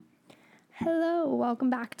Hello, welcome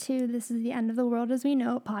back to This is the End of the World as We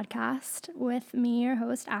Know It podcast with me, your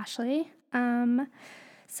host, Ashley.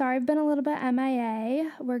 Sorry I've been a little bit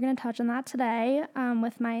MIA. We're going to touch on that today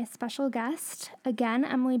with my special guest. Again,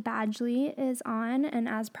 Emily Badgley is on, and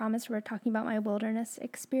as promised, we're talking about my wilderness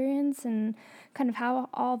experience and kind of how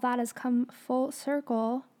all that has come full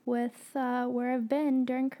circle with where I've been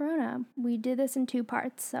during Corona. We did this in 2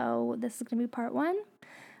 parts, so this is going to be part 1.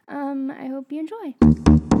 I hope you enjoy.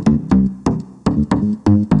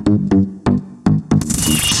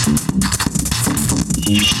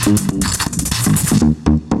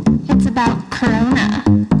 It's about Corona,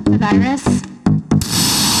 the virus.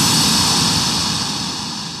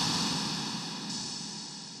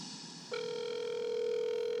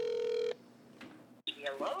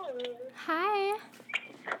 Hello. Hi.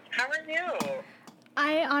 How are you?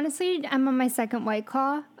 I honestly am on my second White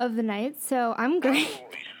Claw of the night, so I'm great.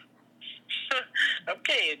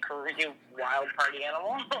 Okay, you wild party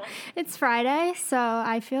animal. It's Friday, so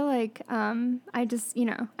I feel like I just,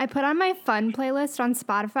 I put on my fun playlist on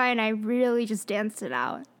Spotify and I really just danced it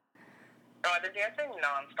out. Oh, I've been dancing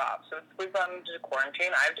nonstop since we've gone into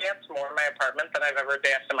quarantine. I've danced more in my apartment than I've ever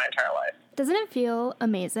danced in my entire life. Doesn't it feel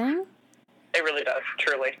amazing? It really does,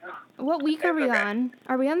 truly. What week are we on?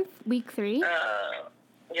 Are we on week 3? Yeah,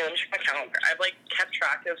 let me check my calendar. I've kept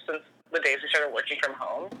track of since the days we started working from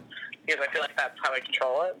home, because I feel like that's how I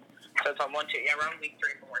control it. So it's on 1, 2. Yeah, we're on week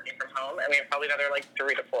 3 from working from home, and we have probably another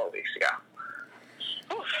 3 to 4 weeks to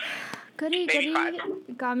go. Oof. Goody,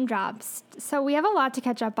 gumdrops. So we have a lot to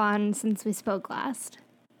catch up on since we spoke last.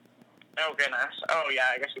 Oh, goodness. Oh, yeah,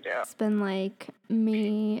 I guess we do. It's been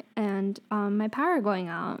me and my power going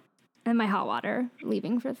out and my hot water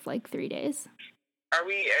leaving for 3 days. Is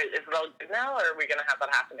it all good now, or are we going to have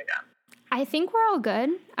that happen again? I think we're all good.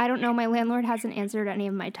 I don't know. My landlord hasn't answered any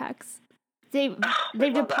of my texts. They've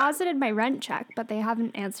deposited my rent check, but they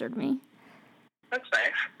haven't answered me. That's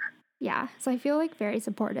nice. Yeah, so I feel very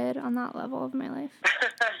supported on that level of my life.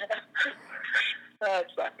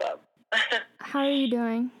 That's fucked up. How are you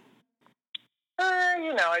doing?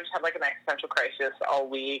 I just had an existential crisis all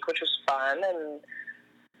week, which was fun, and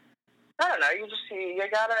I don't know. You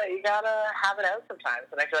gotta have it out sometimes,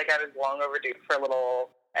 and I feel like I was long overdue for a little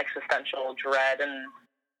existential dread, and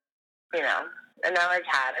and now I've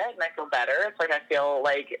had it, and I feel better. It's I feel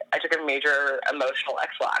like I took a major emotional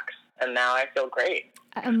X-lax, and now I feel great.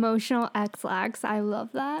 Emotional X-lax, I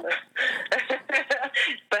love that.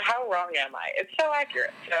 But how wrong am I? It's so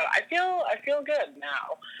accurate. So I feel good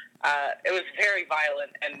now. It was very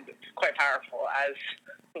violent and quite powerful, as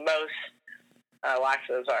most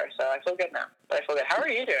laxatives are. So I feel good now. But I feel good. How are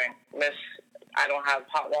you doing, Miss? I don't have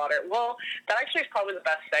hot water. Well, that actually is probably the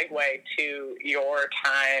best segue to your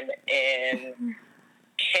time in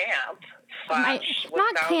camp. Not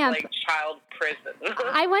camp. Child prison.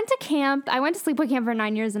 I went to camp. I went to sleepaway camp for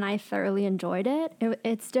 9 years, and I thoroughly enjoyed it.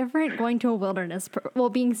 It's different going to a wilderness,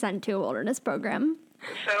 being sent to a wilderness program.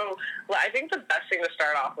 So, I think the best thing to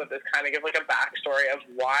start off with is kind of give a backstory of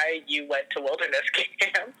why you went to wilderness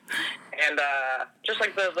camp, and just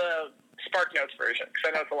the Spark Notes version, because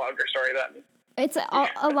I know it's a longer story than. It's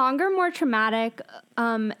a longer, more traumatic,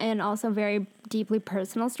 and also very deeply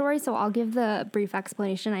personal story. So I'll give the brief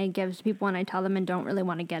explanation I give to people when I tell them and don't really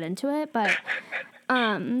want to get into it. But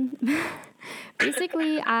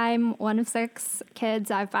basically, I'm one of 6 kids.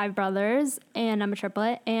 I have 5 brothers, and I'm a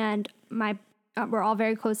triplet. And we're all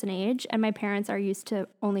very close in age, and my parents are used to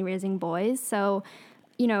only raising boys. So,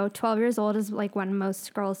 12 years old is when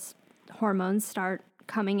most girls' hormones start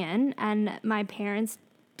coming in, and my parents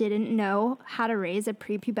didn't know how to raise a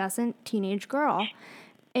prepubescent teenage girl,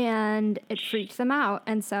 and it freaked them out,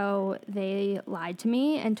 and so they lied to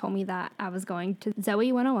me and told me that I was going to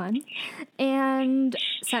Zoe 101 and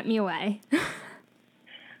sent me away. So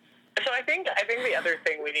I think the other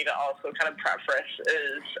thing we need to also kind of preface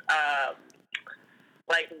is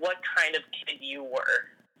what kind of kid you were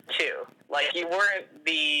too. You weren't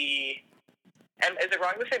the. And is it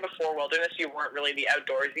wrong to say before wilderness you weren't really the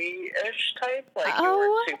outdoorsy-ish type? You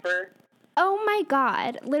weren't super... Oh my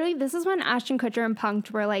God. Literally, this is when Ashton Kutcher and Punk'd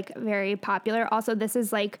were very popular. Also, this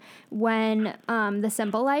is when The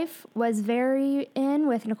Simple Life was very in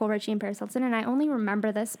with Nicole Richie and Paris Hilton. And I only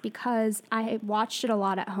remember this because I watched it a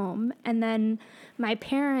lot at home. And then my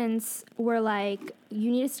parents were like, you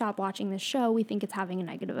need to stop watching this show. We think it's having a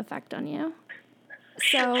negative effect on you.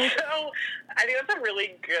 So I think that's a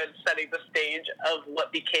really good setting the stage of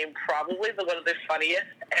what became probably one of the funniest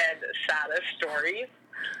and saddest stories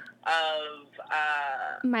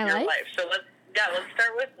of my your life. So let's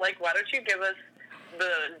start with why don't you give us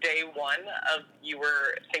the day one of you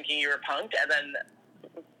were thinking you were punked, and then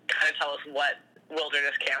kind of tell us what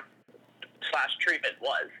wilderness camp / treatment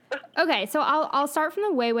was. Okay, so I'll start from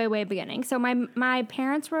the way beginning. So my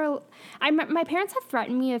parents my parents have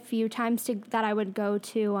threatened me a few times that I would go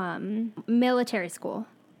to military school.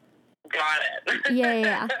 Got it.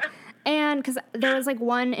 Yeah. And because there was like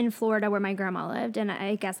one in Florida where my grandma lived, and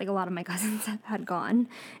I guess like a lot of my cousins had gone,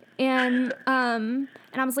 and I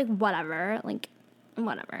was like, whatever.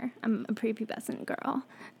 I'm a prepubescent girl,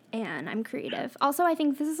 and I'm creative. Also, I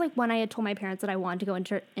think this is like when I had told my parents that I wanted to go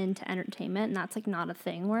into entertainment, and that's like not a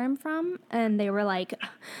thing where I'm from, and they were like,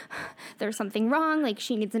 "There's something wrong. Like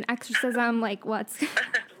she needs an exorcism. Like what's?"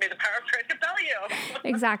 May the power of Christ compel you.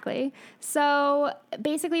 Exactly. So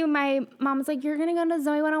basically, my mom was like, "You're gonna go to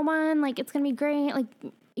Zoe 101. Like it's gonna be great. Like."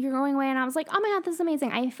 You're going away, and I was like, oh my god, this is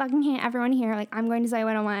amazing. I fucking hate everyone here. Like, I'm going to Zoe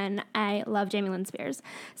 101. I love Jamie Lynn Spears.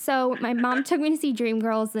 So my mom took me to see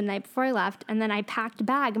Dreamgirls the night before I left, and then I packed a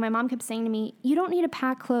bag, and my mom kept saying to me, you don't need to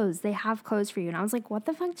pack clothes. They have clothes for you. And I was like, what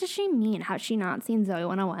the fuck does she mean? Has she not seen Zoe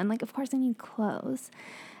 101? Like, of course I need clothes.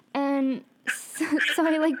 And so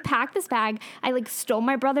I, like, packed this bag. I, like, stole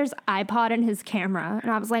my brother's iPod and his camera, and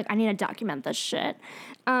I was like, I need to document this shit.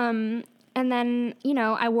 And then, you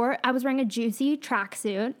know, I was wearing a Juicy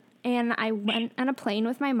tracksuit, and I went on a plane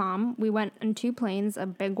with my mom. We went on 2 planes, a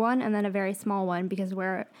big one and then a very small one, because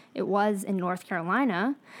where it was in North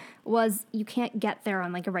Carolina was you can't get there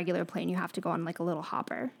on like a regular plane. You have to go on like a little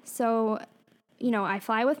hopper. So, you know, I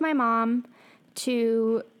fly with my mom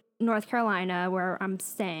to North Carolina where I'm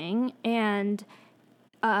staying, and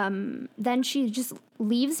then she just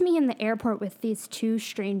leaves me in the airport with these 2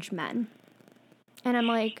 strange men. And I'm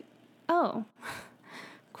like, oh,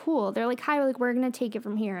 cool. They're like, hi, like, we're going to take it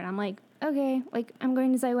from here. And I'm like, okay, like, I'm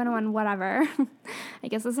going to Zoe 101, whatever. I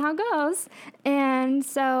guess that's how it goes. And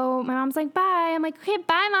so my mom's like, bye. I'm like, okay,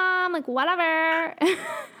 bye, Mom. Like, whatever.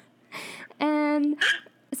 And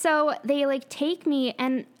so they, like, take me,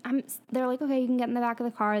 and they're like, okay, you can get in the back of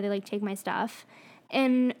the car. They, like, take my stuff.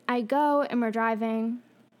 And I go, and we're driving.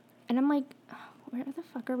 And I'm like, oh, where the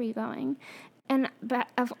fuck are we going? But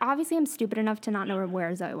obviously I'm stupid enough to not know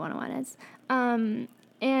where Zoe 101 is.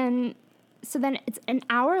 And so then it's an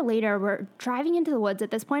hour later, we're driving into the woods.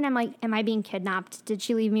 At this point, I'm like, am I being kidnapped? Did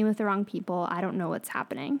she leave me with the wrong people? I don't know what's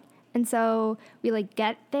happening. And so we, like,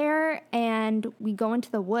 get there, and we go into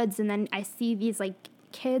the woods, and then I see these, like,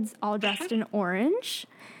 kids all dressed in orange.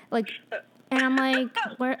 Like, and I'm like,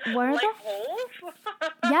 where like the... holes?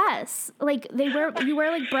 Yes. Like, you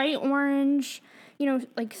wear, like, bright orange, you know,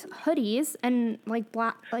 like, hoodies and, like,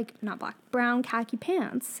 brown khaki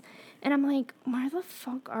pants. And I'm like, where the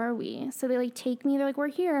fuck are we? So they, like, take me. They're like, we're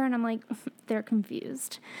here. And I'm like, they're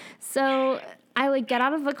confused. So I, like, get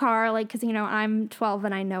out of the car, like, because, you know, I'm 12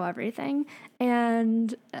 and I know everything.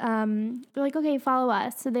 And they're like, okay, follow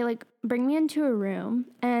us. So they, like, bring me into a room,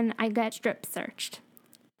 and I get strip searched.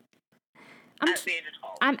 At the age of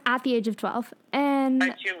 12? I'm at the age of 12. And by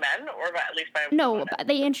 2 men, or at least by no, women?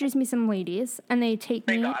 they introduce me to some ladies, and they take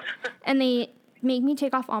Thank me, God. and they make me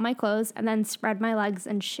take off all my clothes and then spread my legs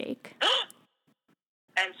and shake.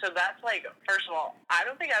 And so that's like, first of all, I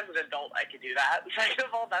don't think as an adult I could do that. Second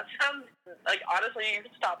of all, that sounds like, honestly, you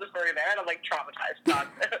can stop the story there, and I'm like traumatized.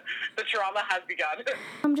 The trauma has begun.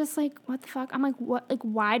 I'm just like, what the fuck? I'm like, what? Like,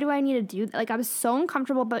 why do I need to do that? Like, I was so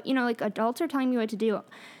uncomfortable, but, you know, like, adults are telling me what to do.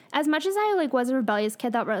 As much as I, like, was a rebellious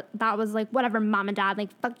kid that was like, whatever, mom and dad, like,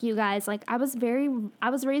 fuck you guys. Like, I was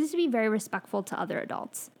raised to be very respectful to other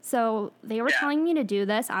adults. So they were telling me to do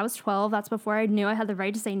this. I was 12. That's before I knew I had the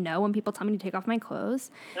right to say no when people tell me to take off my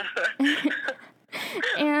clothes.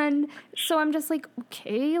 And so I'm just like,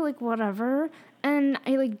 okay, like, whatever. And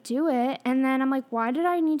I, like, do it. And then I'm like, why did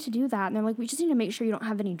I need to do that? And they're like, we just need to make sure you don't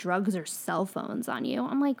have any drugs or cell phones on you.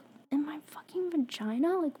 I'm like, in my fucking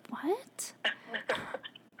vagina? Like, what?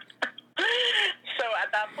 So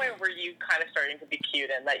at that point, were you kind of starting to be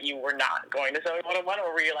cued in that you were not going to Zoe 101,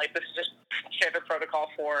 or were you like, this is just standard protocol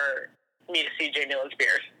for me to see Jamie Lynn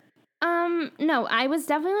Spears? No, I was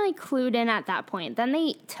definitely, like, clued in at that point. Then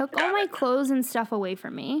they took all my clothes and stuff away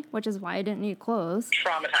from me, which is why I didn't need clothes.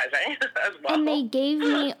 Traumatizing as well. And they gave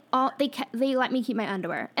me they let me keep my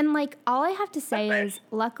underwear. And, like, all I have to say is,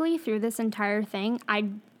 luckily through this entire thing,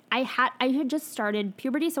 I had just started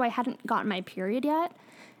puberty, so I hadn't gotten my period yet.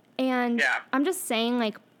 And I'm just saying,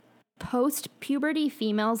 like, post-puberty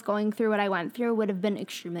females going through what I went through would have been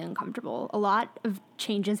extremely uncomfortable. A lot of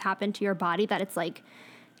changes happen to your body that it's like,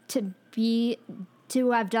 to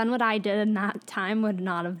have done what I did in that time would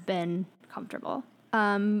not have been comfortable.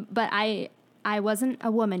 But I wasn't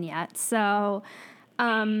a woman yet, so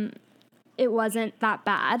it wasn't that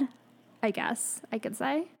bad, I guess I could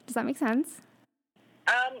say. Does that make sense?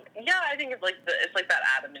 Yeah, I think it's like that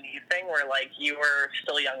Adam and Eve where, like, you were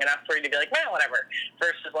still young enough for you to be like, man, whatever,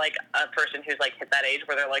 versus, like, a person who's, like, hit that age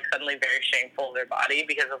where they're, like, suddenly very shameful of their body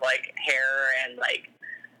because of, like, hair and, like,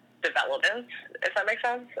 development, if that makes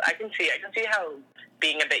sense? I can see how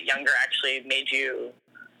being a bit younger actually made you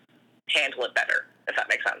handle it better, if that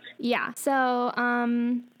makes sense. Yeah. So,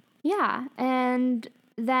 yeah. And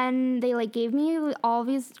then they, like, gave me all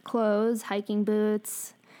these clothes, hiking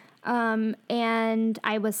boots, and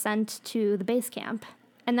I was sent to the base camp.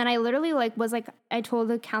 And then I literally, like, was like, I told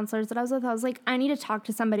the counselors that I was with, I was like, I need to talk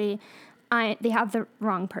to somebody. They have the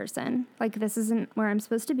wrong person. Like, this isn't where I'm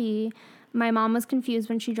supposed to be. My mom was confused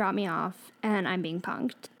when she dropped me off, and I'm being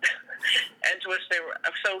punked. And to which they were.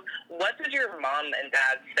 So, what did your mom and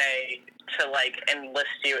dad say to, like, enlist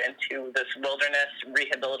you into this wilderness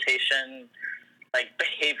rehabilitation, like,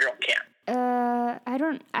 behavioral camp?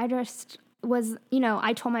 I just was,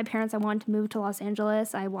 I told my parents I wanted to move to Los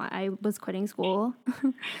Angeles. I was quitting school.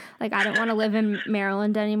 Like, I didn't want to live in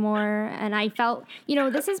Maryland anymore. And I felt,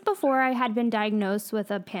 this is before I had been diagnosed with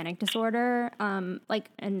a panic disorder, like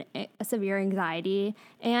a severe anxiety,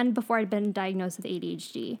 and before I'd been diagnosed with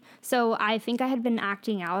ADHD. So I think I had been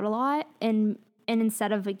acting out a lot, and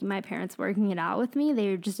instead of, like, my parents working it out with me,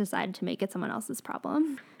 they just decided to make it someone else's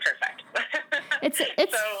problem. Perfect. It's so,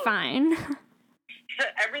 fine.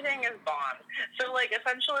 Everything is Bond. So, like,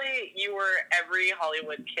 essentially, you were every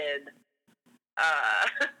Hollywood kid,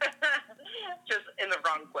 just in the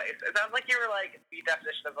wrong place. It sounds like you were, like, the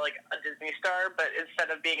definition of, like, a Disney star, but instead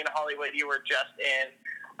of being in Hollywood, you were just in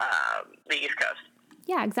the East Coast.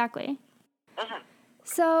 Yeah, exactly. Mm-hmm.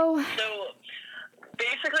 So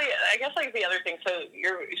basically, I guess, like, the other thing, so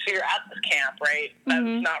you're at this camp, right? That's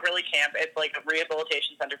not really camp. It's, like, a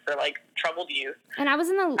rehabilitation center for, like, troubled youth. And I was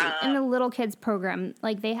in the little kids program.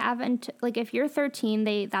 Like, they haven't, like, if you're 13,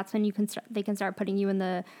 that's when they can start putting you in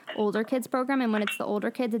the older kids program. And when it's the older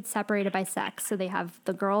kids, it's separated by sex. So they have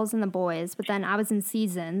the girls and the boys. But then I was in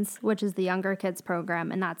Seasons, which is the younger kids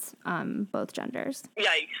program, and that's both genders.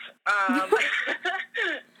 Yikes.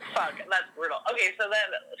 Fuck, that's brutal. Okay,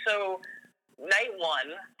 so night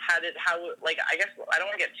one, how, like, I guess, I don't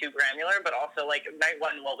want to get too granular, but also, like, night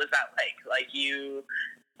one, what was that like? Like,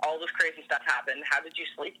 all this crazy stuff happened. How did you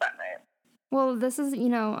sleep that night? Well, this is,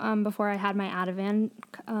 before I had my Ativan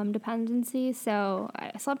dependency, so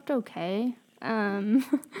I slept okay.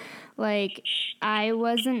 Like, I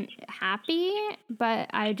wasn't happy,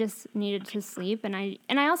 but I just needed to sleep, and I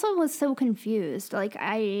also was so confused. Like,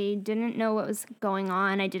 I didn't know what was going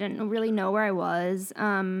on. I didn't really know where I was.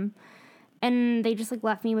 And they just, like,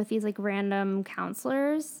 left me with these, like, random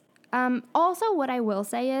counselors. Also, what I will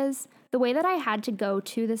say is the way that I had to go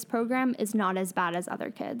to this program is not as bad as other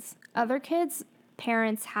kids. Other kids'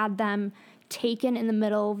 parents had them taken in the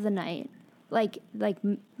middle of the night. Like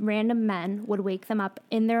random men would wake them up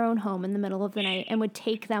in their own home in the middle of the night and would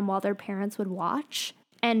take them while their parents would watch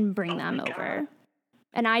and bring them over.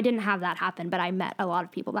 And I didn't have that happen, but I met a lot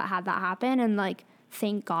of people that had that happen. And, like,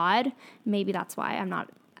 thank God, maybe that's why I'm not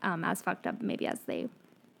as fucked up maybe as they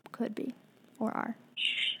could be or are.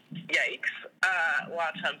 Yikes.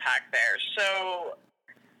 Lot to unpack there. So,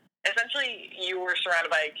 essentially, you were surrounded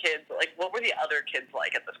by kids. Like, what were the other kids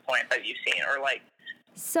like at this point that you've seen? Or, like,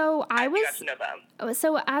 so I was, you got to know them?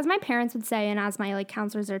 So as my parents would say, and as my, like,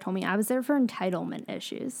 counselors there told me, I was there for entitlement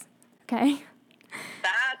issues. Okay?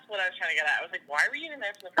 That's what I was trying to get at. I was like, why were you in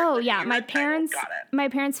there for the first Oh, place? yeah. My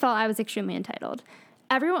parents felt I was extremely entitled.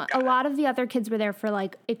 A lot of the other kids were there for,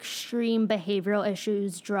 like, extreme behavioral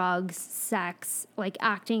issues, drugs, sex, like,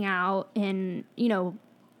 acting out in,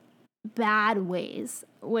 bad ways,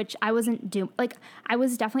 which I wasn't doing. Like, I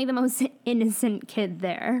was definitely the most innocent kid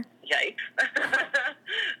there. Yikes.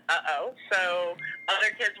 Uh-oh. So other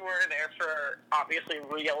kids were there for obviously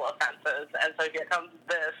real offenses, and so here comes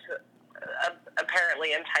this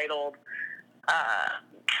apparently entitled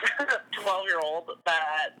 12-year-old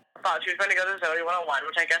that thought she was going to go to Zoe 101,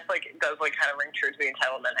 which I guess, like, does, like, kind of ring true to the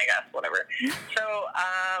entitlement, I guess, whatever. So,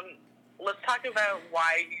 let's talk about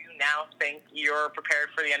why you now think you're prepared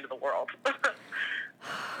for the end of the world.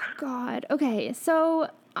 God. Okay, so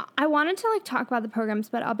I wanted to, like, talk about the programs,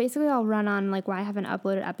 but I'll run on, like, why I haven't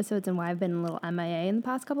uploaded episodes and why I've been a little MIA in the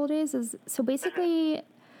past couple of days. So basically,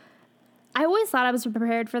 I always thought I was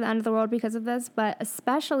prepared for the end of the world because of this, but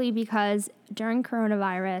especially because during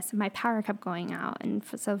coronavirus, my power kept going out. And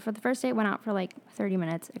so for the first day, it went out for, like, 30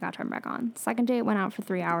 minutes. It got turned back on. Second day, it went out for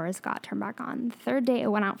 3 hours. Got turned back on. The third day, it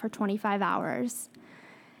went out for 25 hours.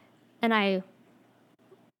 And I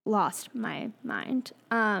lost my mind.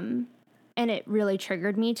 And it really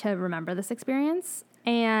triggered me to remember this experience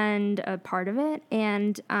and a part of it.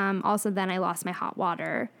 And also then I lost my hot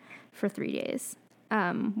water for 3 days.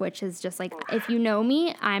 which is just like, if you know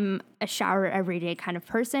me, I'm a shower every day kind of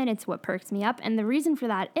person. It's what perks me up. And the reason for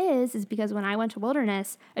that is because when I went to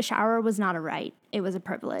Wilderness, a shower was not a right. It was a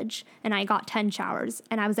privilege. And I got 10 showers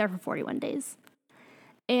and I was there for 41 days.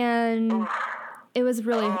 And it was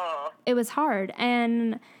really, it was hard.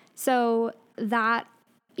 And so that,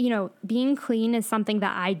 you know, being clean is something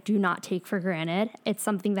that I do not take for granted. It's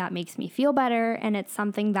something that makes me feel better. And it's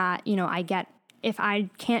something that, you know, I get. If I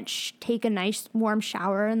can't take a nice warm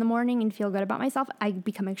shower in the morning and feel good about myself, I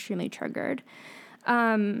become extremely triggered.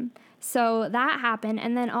 So that happened.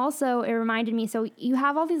 And then also it reminded me, so you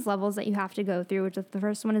have all these levels that you have to go through, which is the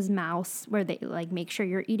first one is mouse, where they like make sure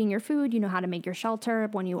you're eating your food, you know how to make your shelter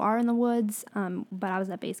when you are in the woods. But I was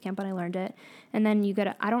at base camp when I learned it. And then you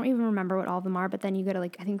I don't even remember what all of them are, but then you go to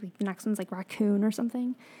like, I think like the next one's like raccoon or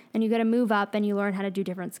something. And you got to move up and you learn how to do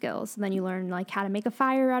different skills. And then you learn like how to make a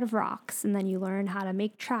fire out of rocks. And then you learn how to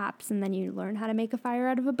make traps. And then you learn how to make a fire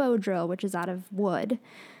out of a bow drill, which is out of wood.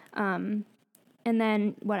 And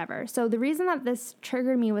then whatever. So the reason that this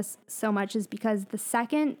triggered me was so much is because the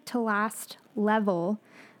second to last level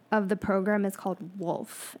of the program is called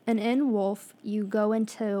Wolf. And in Wolf, you go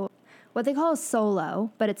into what they call a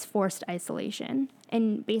solo, but it's forced isolation.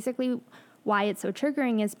 And basically why it's so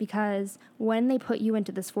triggering is because when they put you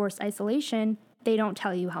into this forced isolation, they don't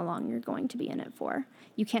tell you how long you're going to be in it for.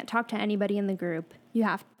 You can't talk to anybody in the group.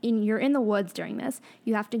 You're in the woods during this.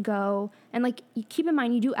 You have to go and like you keep in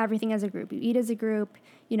mind you do everything as a group. You eat as a group,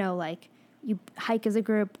 you know, like you hike as a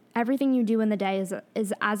group. Everything you do in the day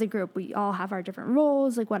is as a group. We all have our different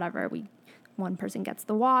roles, like whatever. One person gets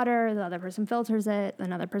the water, the other person filters it,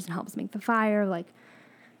 another person helps make the fire, like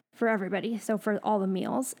for everybody. So for all the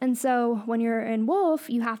meals. And so when you're in Wolf,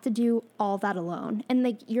 you have to do all that alone. And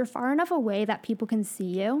like you're far enough away that people can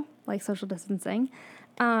see you, like social distancing.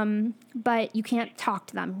 But you can't talk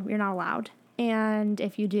to them. You're not allowed. And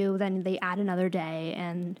if you do, then they add another day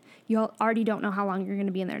and you already don't know how long you're going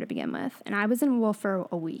to be in there to begin with. And I was in Wolf for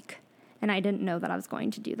a week and I didn't know that I was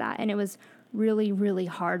going to do that. And it was really, really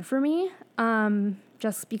hard for me.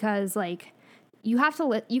 Just because like you have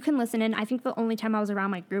to, you can listen in. I think the only time I was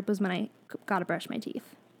around my group was when I got to brush my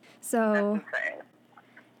teeth. So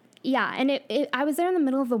yeah. And I was there in the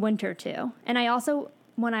middle of the winter too. And I also,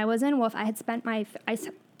 when I was in Wolf, I spent my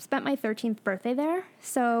 13th birthday there.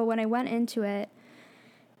 So when I went into it,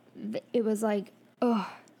 it was like,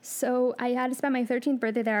 oh, so I had to spend my 13th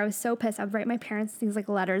birthday there. I was so pissed. I would write my parents these like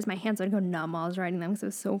letters. My hands would go numb while I was writing them because it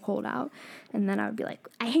was so cold out. And then I would be like,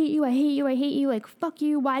 I hate you. I hate you. I hate you. Like, fuck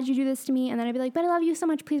you. Why'd you do this to me? And then I'd be like, but I love you so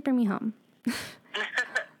much. Please bring me home.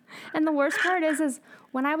 And the worst part is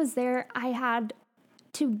when I was there,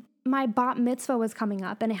 my bat mitzvah was coming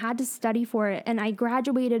up and I had to study for it. And I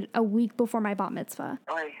graduated a week before my bat mitzvah.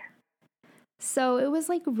 Oy. So it was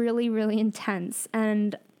like really, really intense.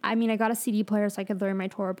 And I mean, I got a CD player so I could learn my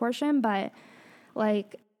Torah portion, but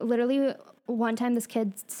like literally one time this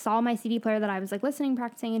kid saw my CD player that I was like listening,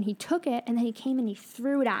 practicing, and he took it and then he came and he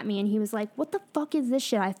threw it at me and he was like, what the fuck is this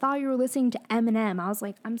shit? I thought you were listening to Eminem. I was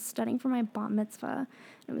like, I'm studying for my bat mitzvah.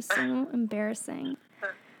 It was so embarrassing.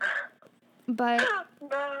 But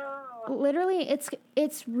literally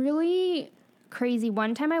it's really crazy.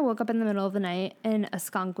 One time I woke up in the middle of the night and a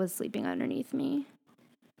skunk was sleeping underneath me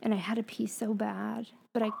and I had to pee so bad,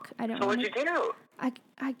 but I didn't want to. So what'd you do?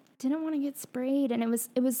 I didn't want to get sprayed and it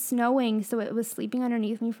was snowing, so it was sleeping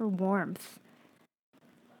underneath me for warmth.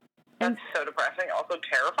 That's so depressing. Also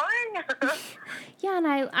terrifying. Yeah,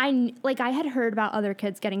 and I had heard about other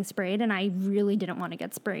kids getting sprayed and I really didn't want to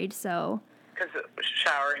get sprayed, so. Because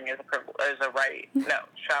showering is a right. No,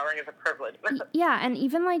 showering is a privilege. Yeah, and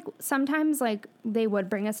even like sometimes like they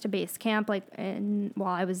would bring us to base camp like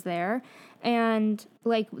while I was there, and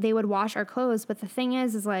like they would wash our clothes. But the thing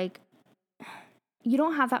is like you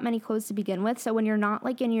don't have that many clothes to begin with. So when you're not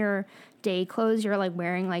like in your day clothes, you're like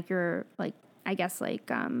wearing like your like I guess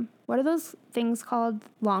like what are those things called?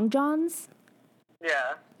 Long johns.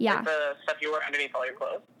 Yeah. Like the stuff you wear underneath all your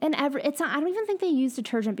clothes. And I don't even think they use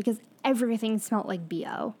detergent because everything smelled like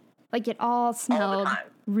BO. Like it all smelled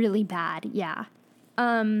really bad. Yeah.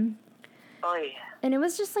 And it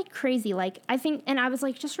was just like crazy. Like I think, and I was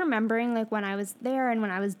like just remembering like when I was there and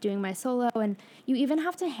when I was doing my solo, and you even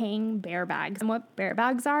have to hang bear bags. And what bear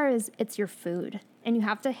bags are is it's your food. And you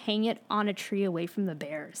have to hang it on a tree away from the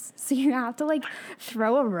bears. So you have to like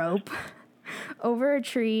throw a rope over a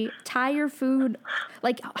tree, tie your food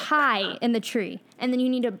like high in the tree, and then you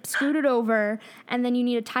need to scoot it over, and then you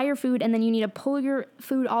need to tie your food, and then you need to pull your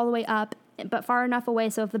food all the way up, but far enough away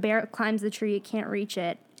so if the bear climbs the tree, it can't reach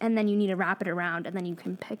it, and then you need to wrap it around, and then you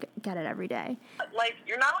can get it every day. Like,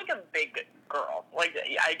 you're not like a big girl. Like,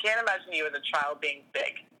 I can't imagine you as a child being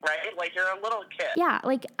big, right? Like, you're a little kid. Yeah,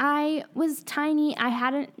 like I was tiny.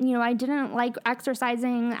 I didn't like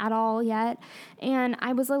exercising at all yet. And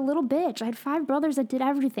I was a little bitch. I had 5 brothers that did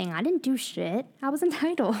everything. I didn't do shit. I was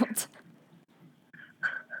entitled.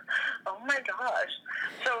 Oh my gosh.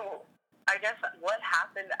 So I guess what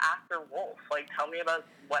happened after Wolf? Like, tell me about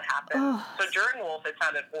what happened. Oh. So during Wolf, it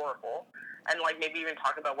sounded horrible. And, like, maybe even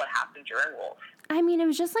talk about what happened during Wolf. I mean, it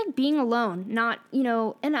was just like being alone, not,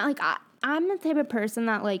 and I'm the type of person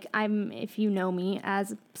that, like, if you know me,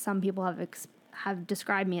 as some people have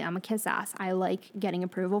described me, I'm a kiss ass. I like getting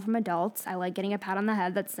approval from adults. I like getting a pat on the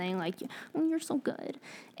head that's saying, like, oh, you're so good.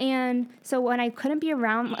 And so when I couldn't be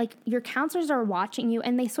around, like, your counselors are watching you,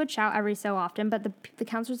 and they switch out every so often, but the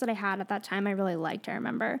counselors that I had at that time, I really liked, I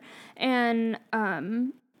remember. And,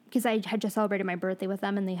 because I had just celebrated my birthday with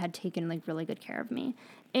them, and they had taken, like, really good care of me.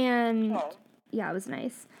 And yeah, it was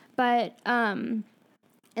nice. But, and,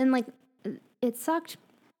 like, it sucked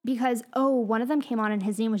because, one of them came on and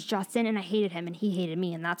his name was Justin, and I hated him and he hated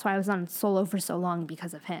me. And that's why I was on solo for so long,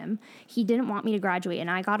 because of him. He didn't want me to graduate.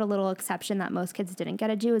 And I got a little exception that most kids didn't get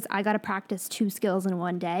to do, is I got to practice 2 skills in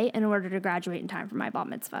one day in order to graduate in time for my bat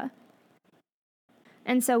mitzvah.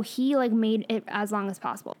 And so he, like, made it as long as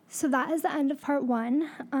possible. So that is the end of part 1.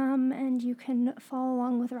 And you can follow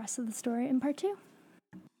along with the rest of the story in part 2.